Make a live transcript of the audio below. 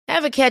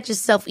Ever catch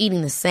yourself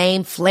eating the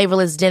same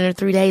flavorless dinner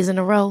 3 days in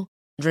a row?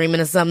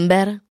 Dreaming of something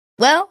better?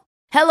 Well,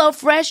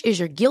 HelloFresh is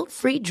your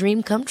guilt-free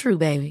dream come true,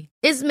 baby.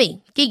 It's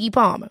me, Keke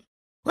Palmer.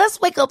 Let's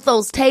wake up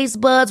those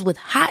taste buds with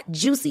hot,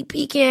 juicy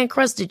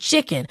pecan-crusted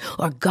chicken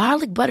or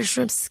garlic butter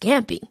shrimp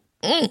scampi.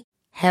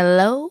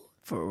 Hello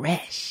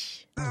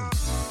Fresh.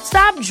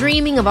 Stop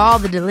dreaming of all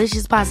the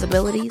delicious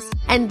possibilities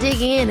and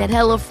dig in at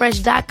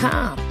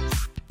HelloFresh.com.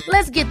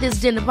 Let's get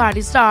this dinner party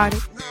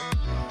started.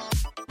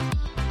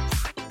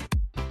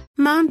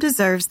 Mom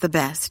deserves the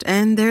best,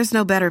 and there's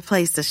no better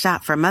place to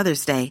shop for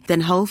Mother's Day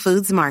than Whole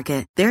Foods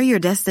Market. They're your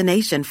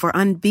destination for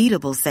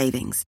unbeatable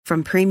savings,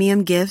 from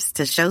premium gifts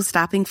to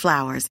show-stopping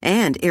flowers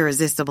and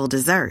irresistible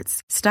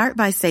desserts. Start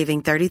by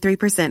saving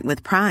 33%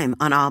 with Prime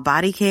on all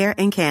body care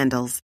and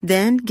candles.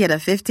 Then get a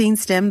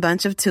 15-stem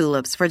bunch of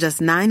tulips for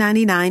just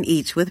 $9.99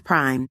 each with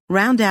Prime.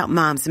 Round out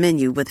Mom's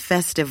menu with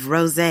festive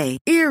rosé,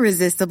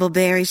 irresistible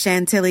berry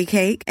chantilly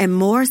cake, and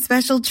more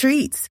special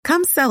treats.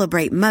 Come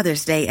celebrate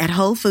Mother's Day at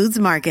Whole Foods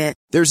Market.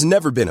 There's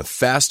never been a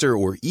faster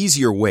or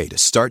easier way to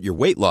start your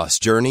weight loss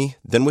journey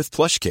than with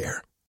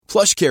PlushCare.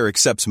 PlushCare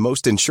accepts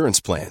most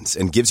insurance plans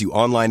and gives you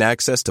online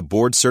access to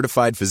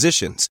board-certified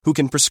physicians who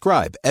can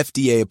prescribe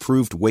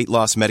FDA-approved weight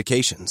loss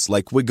medications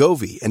like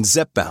Wegovy and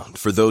Zepbound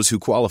for those who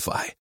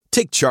qualify.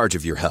 Take charge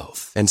of your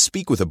health and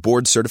speak with a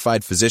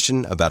board-certified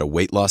physician about a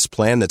weight loss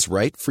plan that's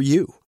right for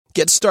you.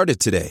 Get started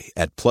today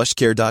at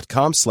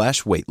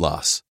plushcare.com/weight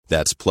loss.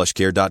 That's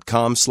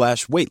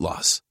plushcare.com/weight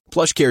loss.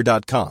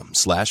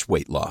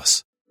 plushcare.com/weight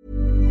loss.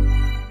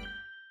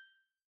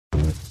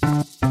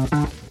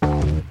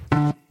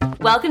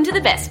 Welcome to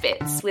The Best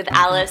Bits with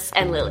Alice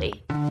and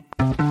Lily.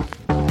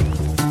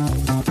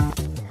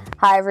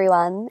 Hi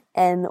everyone,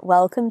 and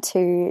welcome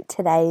to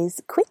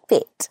today's quick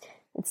bit.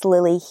 It's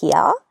Lily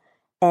here,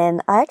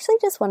 and I actually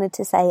just wanted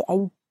to say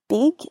a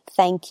big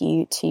thank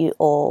you to you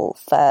all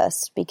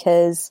first,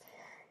 because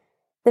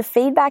the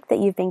feedback that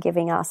you've been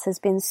giving us has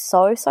been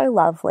so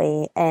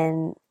lovely,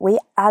 and we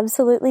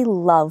absolutely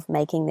love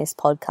making this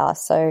podcast.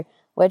 So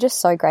we're just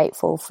so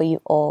grateful for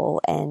you all,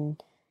 and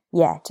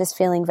yeah, just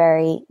feeling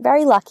very,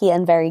 very lucky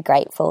and very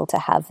grateful to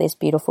have this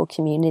beautiful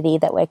community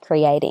that we're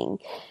creating.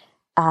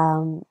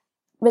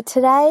 But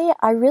today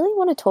I really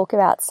want to talk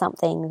about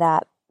something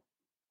that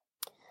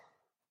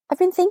I've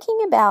been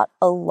thinking about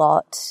a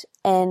lot,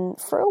 and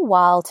for a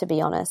while, to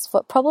be honest,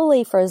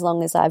 probably for as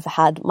long as I've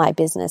had my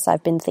business,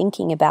 I've been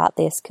thinking about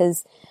this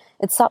because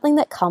it's something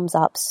that comes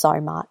up so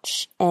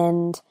much.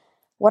 And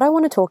what I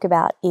want to talk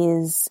about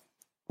is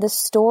the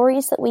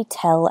stories that we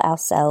tell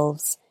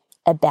ourselves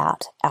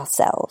about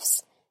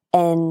ourselves,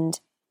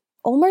 and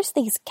almost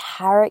these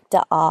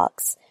character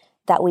arcs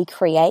that we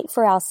create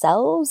for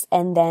ourselves,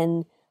 and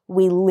then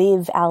we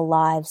live our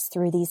lives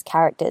through these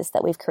characters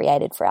that we've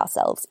created for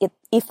ourselves,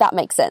 if that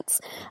makes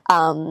sense.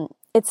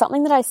 It's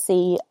something that I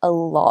see a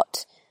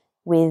lot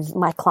with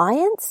my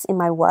clients in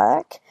my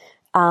work,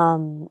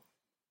 and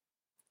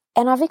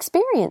I've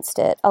experienced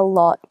it a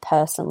lot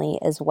personally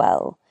as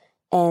well.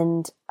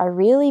 And I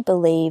really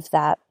believe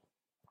that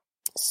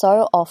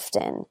so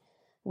often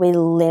we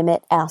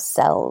limit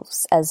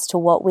ourselves as to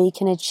what we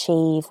can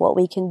achieve, what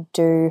we can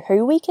do,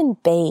 who we can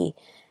be,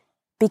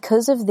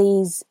 because of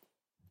these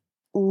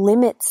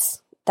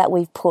limits that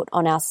we've put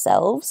on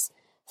ourselves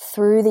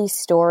through these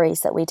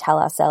stories that we tell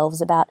ourselves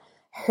about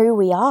who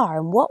we are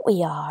and what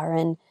we are.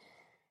 And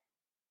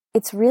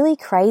it's really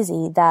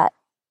crazy that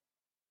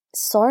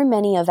so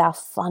many of our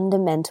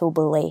fundamental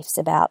beliefs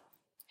about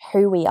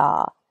who we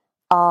are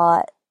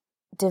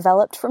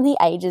developed from the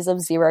ages of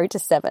 0 to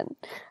 7.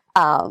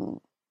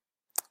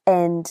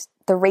 And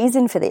the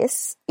reason for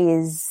this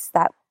is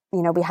that,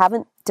 we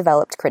haven't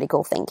developed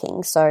critical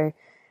thinking. So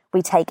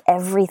we take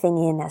everything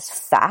in as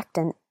fact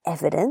and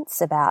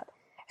evidence about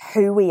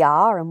who we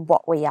are and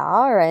what we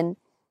are. And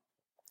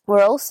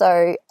we're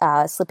also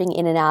slipping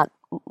in and out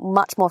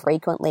much more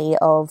frequently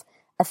of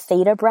a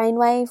theta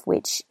brainwave,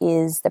 which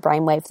is the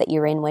brainwave that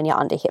you're in when you're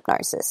under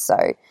hypnosis.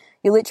 So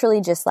you're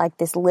literally just like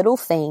this little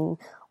thing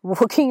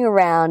walking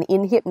around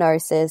in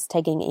hypnosis,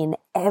 taking in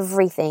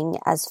everything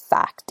as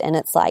fact. And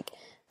it's like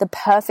the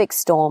perfect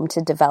storm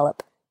to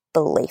develop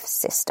belief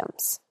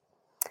systems.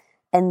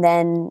 And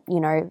then,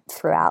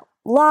 throughout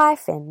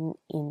life and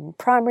in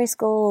primary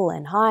school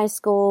and high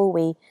school,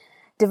 we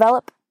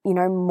develop,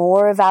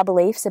 more of our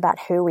beliefs about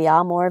who we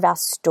are, more of our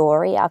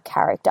story, our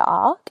character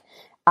arc,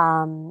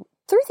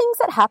 through things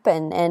that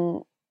happen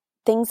and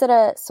things that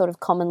are sort of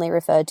commonly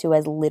referred to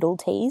as little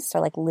T's, so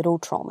like little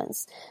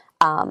traumas,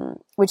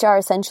 which are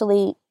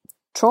essentially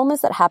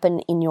traumas that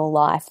happen in your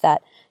life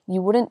that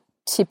you wouldn't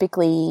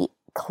typically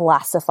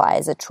classify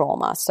as a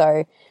trauma.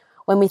 So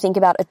when we think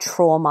about a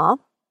trauma,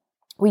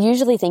 we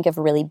usually think of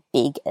really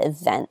big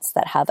events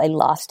that have a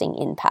lasting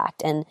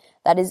impact, and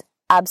that is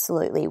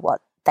absolutely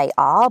what they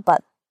are.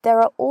 But there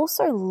are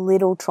also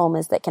little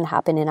traumas that can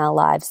happen in our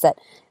lives that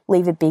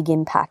leave a big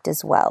impact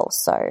as well.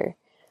 So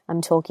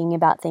I'm talking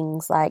about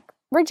things like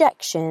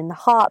rejection,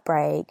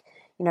 heartbreak,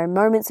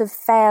 moments of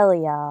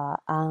failure,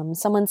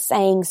 someone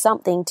saying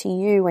something to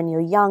you when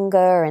you're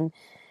younger and,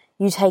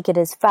 you take it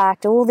as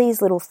fact, all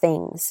these little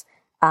things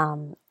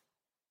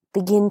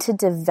begin to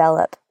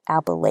develop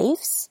our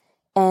beliefs,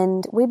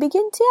 and we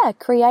begin to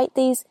create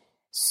these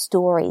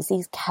stories,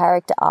 these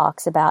character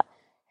arcs about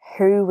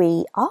who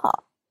we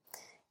are.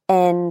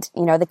 And,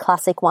 the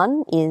classic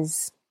one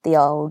is the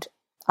old,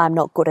 I'm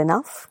not good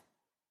enough,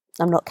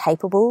 I'm not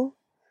capable,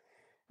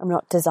 I'm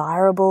not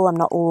desirable, I'm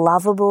not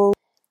lovable.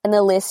 And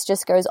the list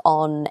just goes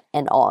on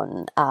and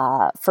on.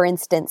 For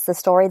instance, the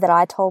story that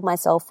I told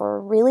myself for a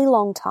really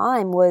long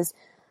time was,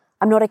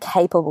 I'm not a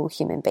capable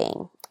human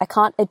being. I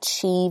can't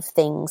achieve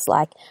things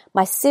like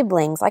my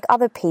siblings, like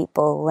other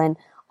people, and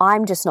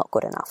I'm just not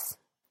good enough.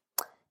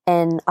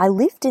 And I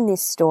lived in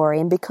this story,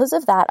 and because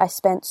of that, I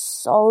spent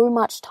so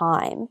much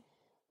time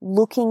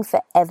looking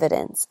for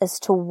evidence as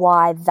to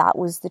why that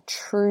was the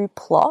true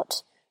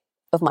plot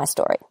of my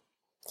story.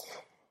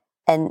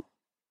 And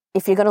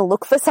if you're going to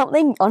look for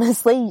something,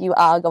 honestly, you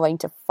are going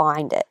to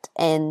find it.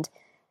 And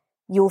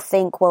you'll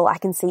think, well, I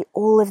can see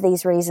all of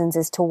these reasons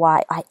as to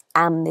why I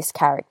am this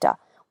character,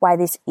 why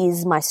this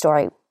is my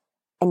story.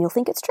 And you'll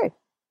think it's true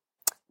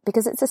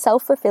because it's a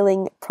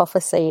self-fulfilling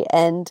prophecy.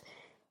 And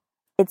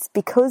it's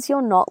because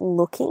you're not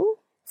looking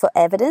for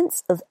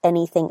evidence of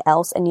anything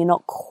else and you're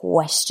not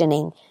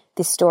questioning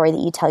this story that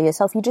you tell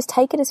yourself. You just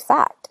take it as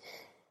fact.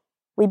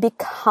 We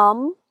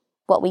become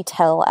what we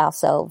tell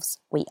ourselves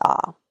we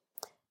are.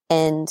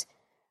 And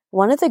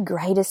one of the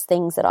greatest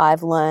things that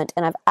I've learned,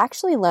 and I've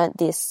actually learned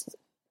this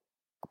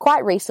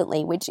quite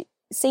recently, which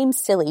seems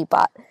silly,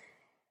 but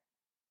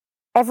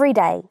every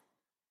day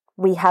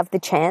we have the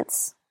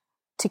chance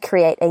to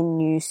create a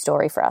new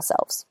story for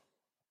ourselves.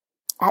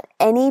 At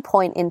any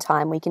point in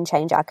time, we can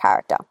change our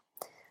character.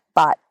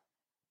 But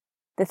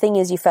the thing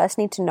is, you first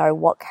need to know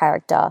what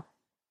character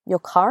you're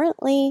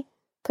currently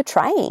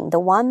portraying, the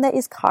one that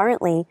is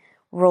currently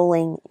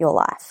ruling your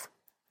life.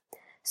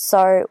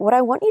 So what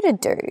I want you to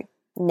do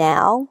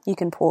now, you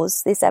can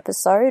pause this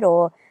episode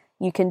or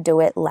you can do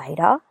it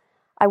later.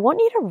 I want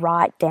you to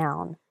write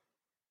down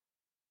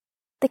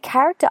the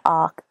character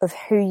arc of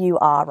who you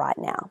are right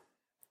now,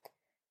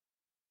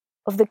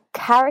 of the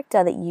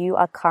character that you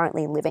are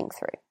currently living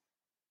through.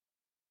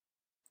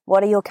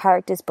 What are your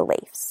character's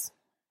beliefs?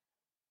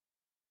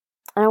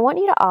 And I want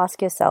you to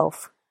ask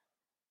yourself,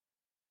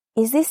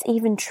 is this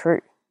even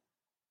true?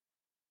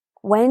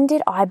 When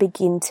did I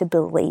begin to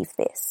believe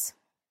this?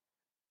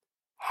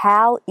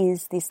 How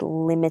is this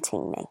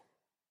limiting me?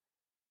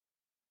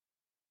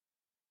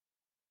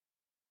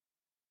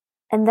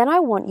 And then I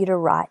want you to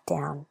write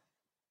down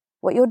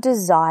what your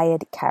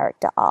desired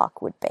character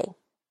arc would be.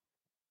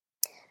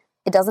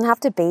 It doesn't have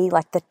to be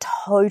like the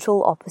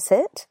total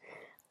opposite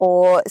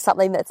or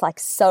something that's like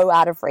so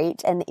out of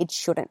reach and it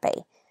shouldn't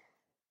be.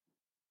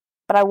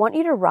 But I want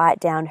you to write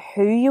down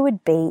who you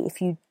would be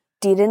if you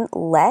didn't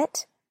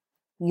let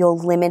your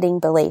limiting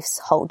beliefs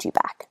hold you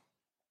back.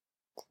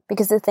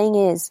 Because the thing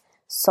is,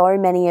 so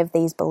many of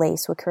these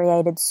beliefs were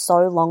created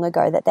so long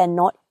ago that they're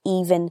not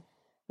even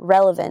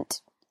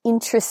relevant,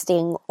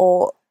 interesting,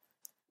 or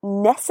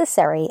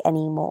necessary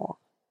anymore.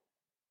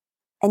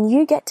 And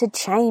you get to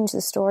change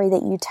the story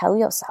that you tell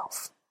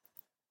yourself.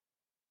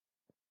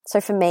 So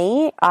for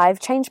me, I've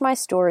changed my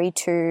story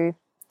to,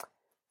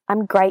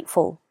 I'm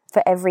grateful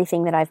for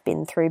everything that I've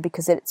been through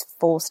because it's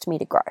forced me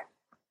to grow.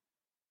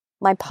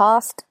 My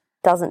past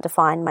doesn't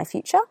define my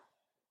future,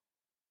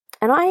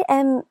 and I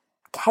am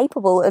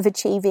capable of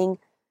achieving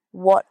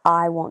what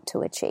I want to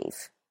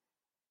achieve.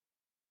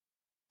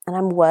 And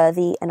I'm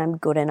worthy and I'm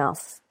good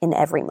enough in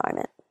every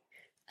moment.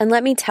 And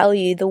let me tell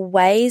you, the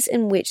ways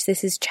in which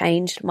this has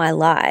changed my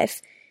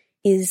life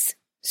is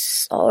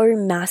so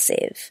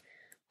massive.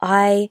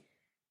 I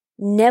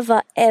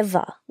never,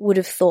 ever would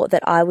have thought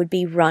that I would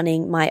be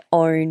running my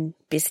own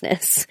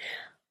business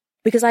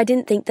because I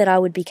didn't think that I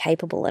would be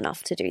capable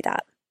enough to do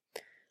that.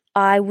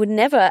 I would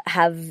never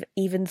have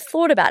even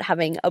thought about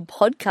having a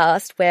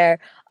podcast where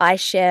I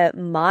share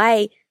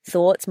my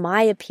thoughts,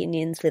 my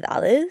opinions with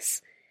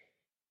others.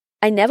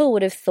 I never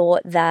would have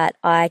thought that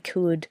I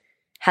could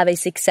have a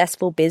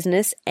successful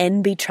business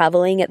and be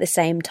traveling at the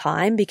same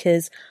time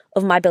because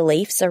of my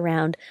beliefs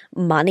around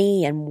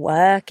money and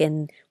work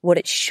and what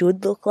it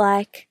should look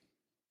like.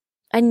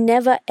 I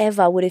never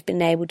ever would have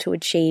been able to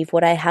achieve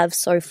what I have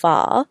so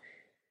far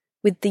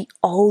with the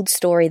old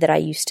story that I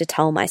used to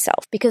tell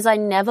myself, because I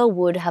never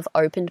would have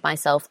opened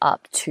myself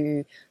up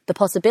to the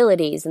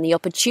possibilities and the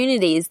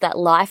opportunities that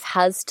life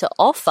has to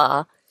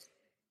offer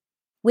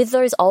with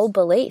those old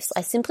beliefs.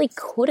 I simply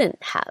couldn't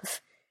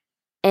have.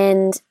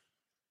 And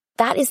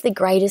that is the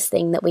greatest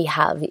thing that we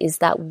have, is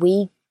that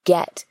we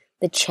get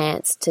the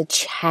chance to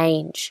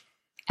change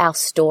our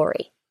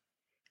story.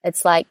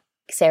 It's like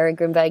Sarah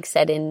Grünberg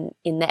said in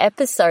the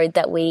episode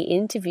that we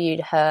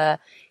interviewed her.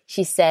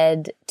 She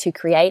said, to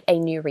create a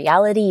new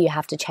reality, you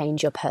have to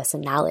change your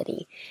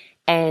personality.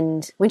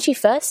 And when she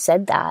first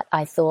said that,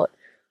 I thought,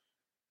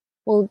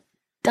 well,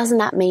 doesn't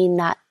that mean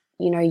that,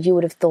 you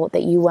would have thought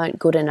that you weren't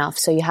good enough,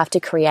 so you have to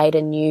create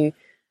a new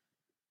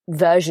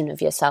version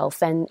of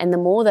yourself? And the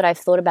more that I've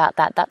thought about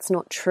that, that's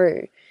not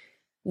true.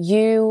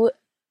 Who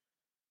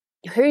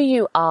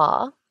you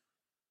are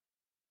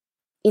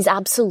is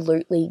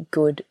absolutely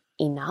good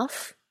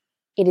enough.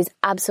 It is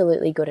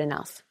absolutely good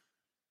enough.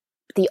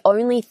 The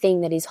only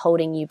thing that is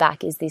holding you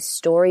back is this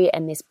story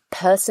and this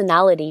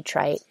personality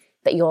trait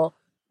that you're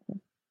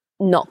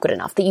not good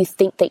enough, that you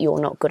think that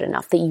you're not good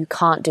enough, that you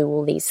can't do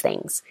all these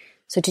things.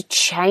 So to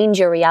change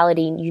your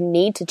reality, you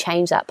need to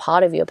change that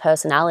part of your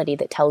personality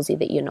that tells you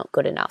that you're not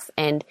good enough.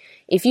 And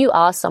if you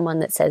are someone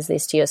that says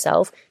this to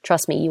yourself,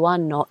 trust me, you are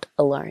not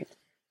alone.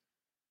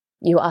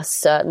 You are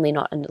certainly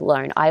not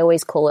alone. I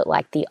always call it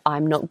like the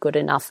I'm not good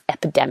enough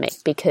epidemic,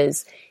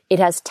 because it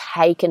has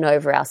taken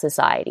over our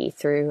society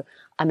through,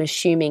 I'm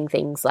assuming,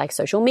 things like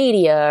social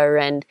media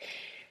and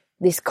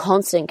this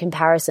constant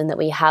comparison that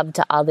we have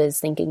to others,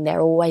 thinking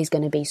they're always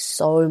going to be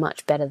so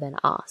much better than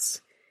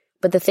us.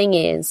 But the thing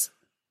is,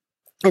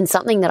 and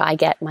something that I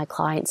get my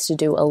clients to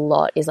do a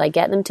lot, is I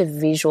get them to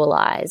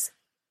visualize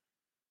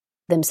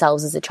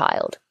themselves as a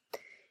child.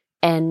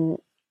 And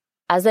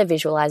as they're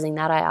visualizing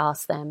that, I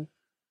ask them,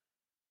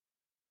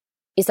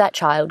 is that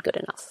child good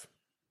enough?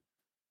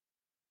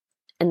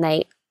 And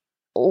they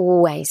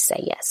always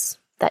say yes.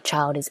 That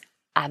child is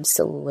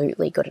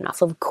absolutely good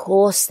enough. Of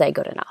course they're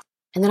good enough.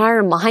 And then I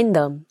remind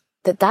them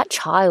that that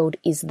child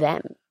is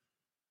them.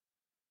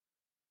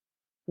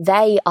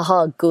 They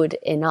are good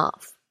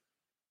enough.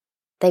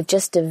 They've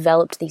just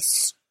developed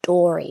these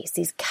stories,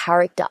 these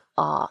character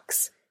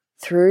arcs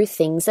through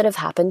things that have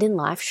happened in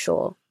life,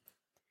 sure,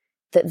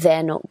 that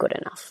they're not good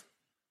enough.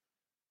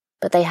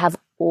 But they have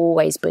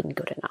always been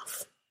good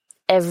enough.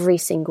 Every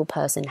single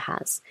person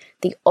has.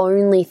 The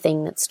only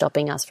thing that's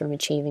stopping us from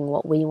achieving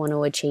what we want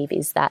to achieve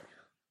is that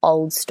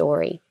old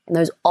story, and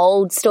those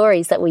old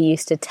stories that we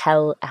used to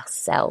tell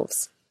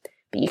ourselves.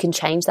 But you can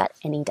change that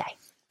any day.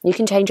 You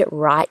can change it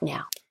right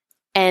now.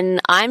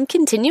 And I'm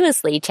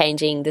continuously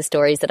changing the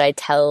stories that I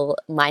tell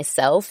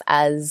myself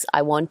as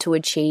I want to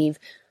achieve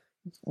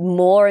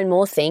more and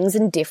more things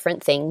and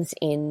different things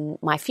in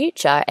my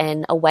future.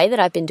 And a way that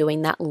I've been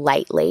doing that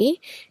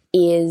lately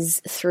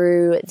is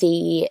through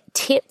the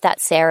tip that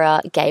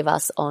Sarah gave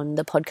us on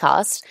the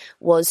podcast,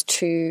 was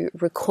to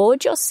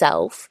record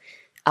yourself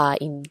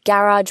in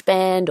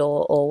GarageBand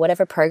or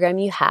whatever program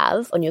you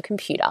have on your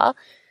computer,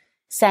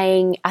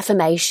 saying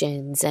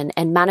affirmations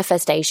and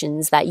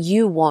manifestations that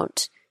you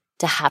want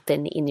to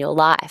happen in your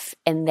life,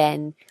 and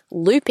then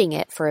looping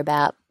it for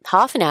about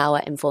half an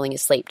hour and falling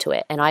asleep to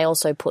it. And I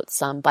also put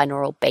some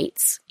binaural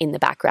beats in the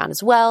background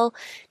as well,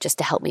 just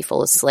to help me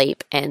fall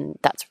asleep. And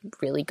that's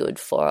really good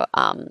for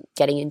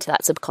getting into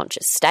that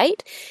subconscious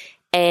state.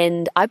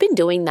 And I've been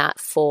doing that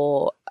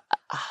for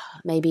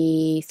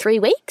maybe 3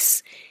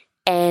 weeks.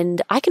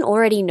 And I can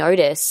already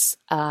notice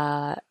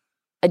a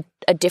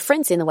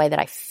difference in the way that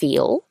I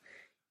feel,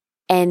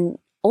 and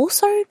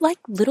also like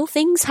little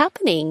things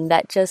happening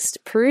that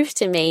just prove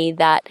to me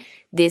that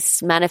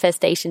this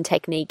manifestation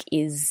technique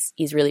is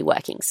really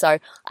working. So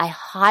I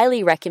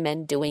highly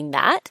recommend doing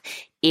that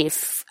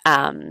if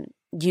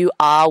you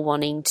are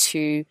wanting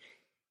to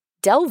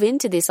delve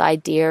into this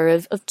idea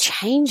of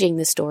changing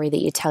the story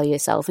that you tell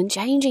yourself and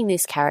changing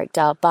this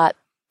character. But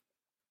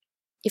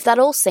if that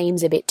all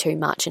seems a bit too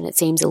much and it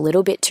seems a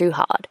little bit too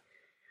hard,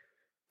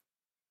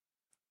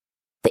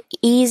 the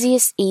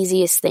easiest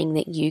thing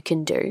that you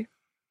can do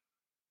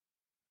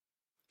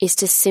is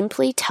to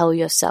simply tell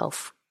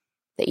yourself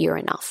that you're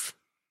enough.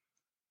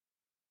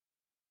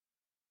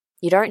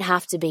 You don't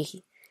have to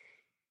be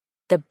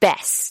the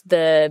best,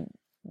 the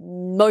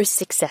most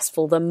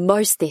successful, the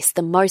most this,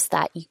 the most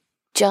that. You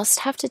just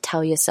have to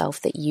tell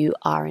yourself that you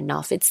are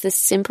enough. It's the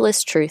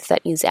simplest truth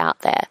that is out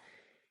there.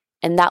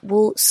 And that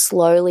will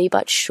slowly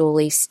but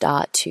surely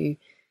start to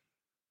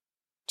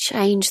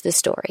change the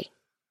story,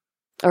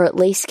 or at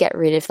least get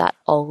rid of that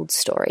old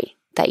story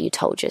that you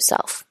told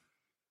yourself.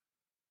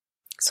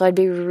 So I'd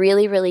be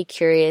really, really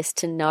curious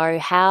to know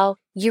how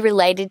you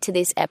related to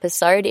this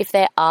episode, if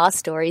there are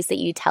stories that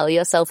you tell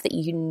yourself that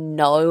you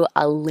know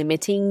are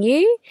limiting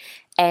you,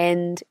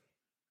 and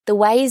the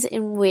ways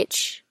in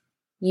which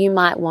you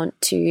might want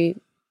to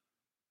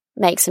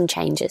make some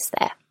changes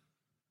there.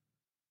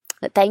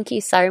 But thank you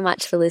so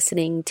much for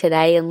listening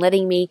today and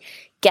letting me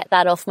get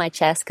that off my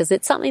chest, because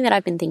it's something that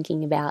I've been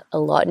thinking about a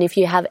lot. And if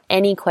you have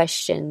any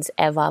questions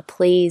ever,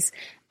 please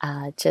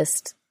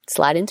just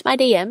slide into my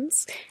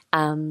DMs.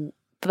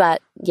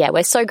 But yeah,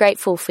 we're so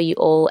grateful for you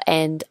all,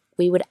 and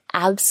we would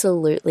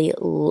absolutely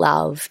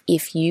love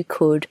if you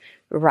could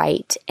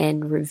rate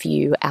and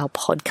review our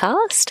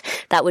podcast.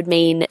 That would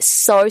mean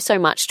so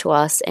much to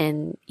us,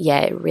 and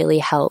yeah, it really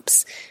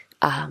helps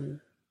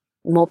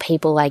more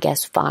people, I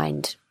guess,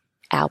 find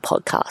our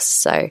podcast.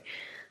 So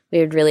we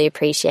would really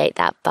appreciate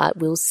that. But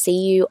we'll see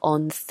you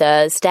on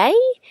Thursday,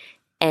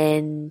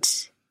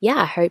 and yeah,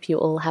 I hope you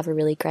all have a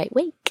really great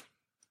week.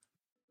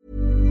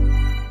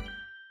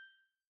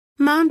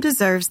 Mom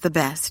deserves the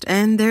best,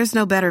 and there's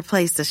no better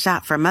place to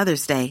shop for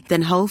Mother's Day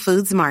than Whole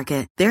Foods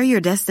Market. They're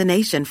your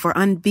destination for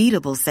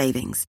unbeatable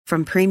savings,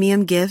 from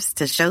premium gifts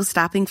to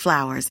show-stopping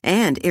flowers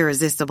and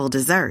irresistible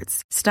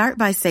desserts. Start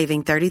by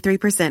saving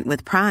 33%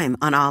 with Prime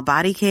on all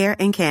body care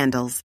and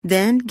candles.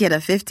 Then get a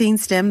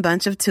 15-stem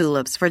bunch of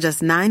tulips for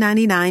just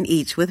 $9.99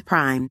 each with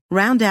Prime.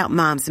 Round out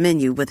Mom's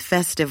menu with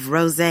festive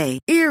rosé,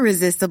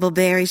 irresistible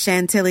berry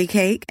chantilly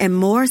cake, and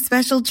more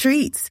special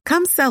treats.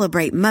 Come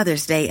celebrate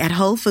Mother's Day at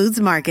Whole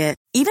Foods Market.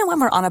 Even when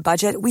we're on a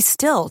budget, we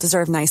still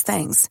deserve nice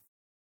things.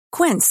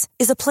 Quince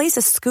is a place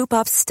to scoop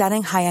up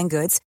stunning high-end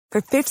goods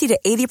for 50 to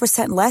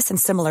 80% less than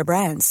similar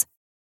brands.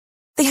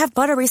 They have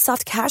buttery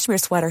soft cashmere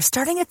sweaters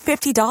starting at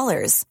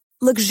 $50,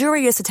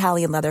 luxurious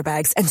Italian leather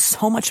bags, and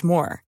so much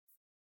more.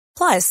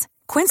 Plus,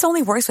 Quince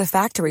only works with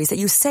factories that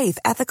use safe,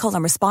 ethical,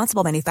 and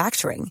responsible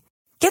manufacturing.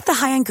 Get the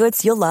high-end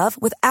goods you'll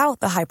love without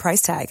the high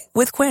price tag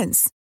with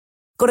Quince.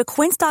 Go to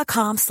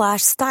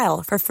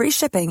quince.com/style for free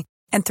shipping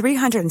and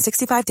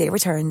 365-day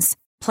returns.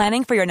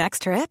 Planning for your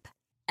next trip?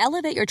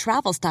 Elevate your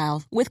travel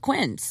style with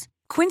Quince.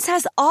 Quince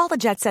has all the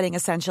jet-setting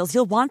essentials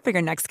you'll want for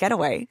your next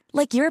getaway,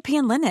 like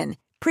European linen,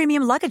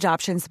 premium luggage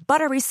options,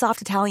 buttery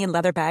soft Italian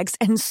leather bags,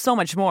 and so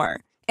much more.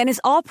 And is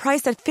all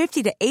priced at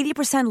 50 to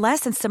 80%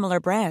 less than similar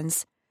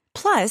brands.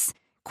 Plus,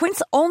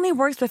 Quince only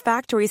works with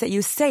factories that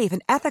use safe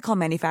and ethical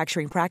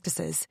manufacturing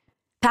practices.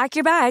 Pack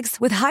your bags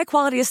with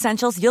high-quality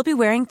essentials you'll be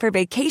wearing for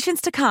vacations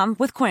to come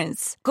with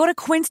Quince. Go to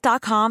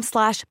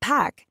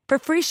quince.com/pack for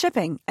free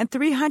shipping and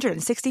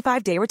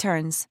 365-day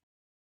returns.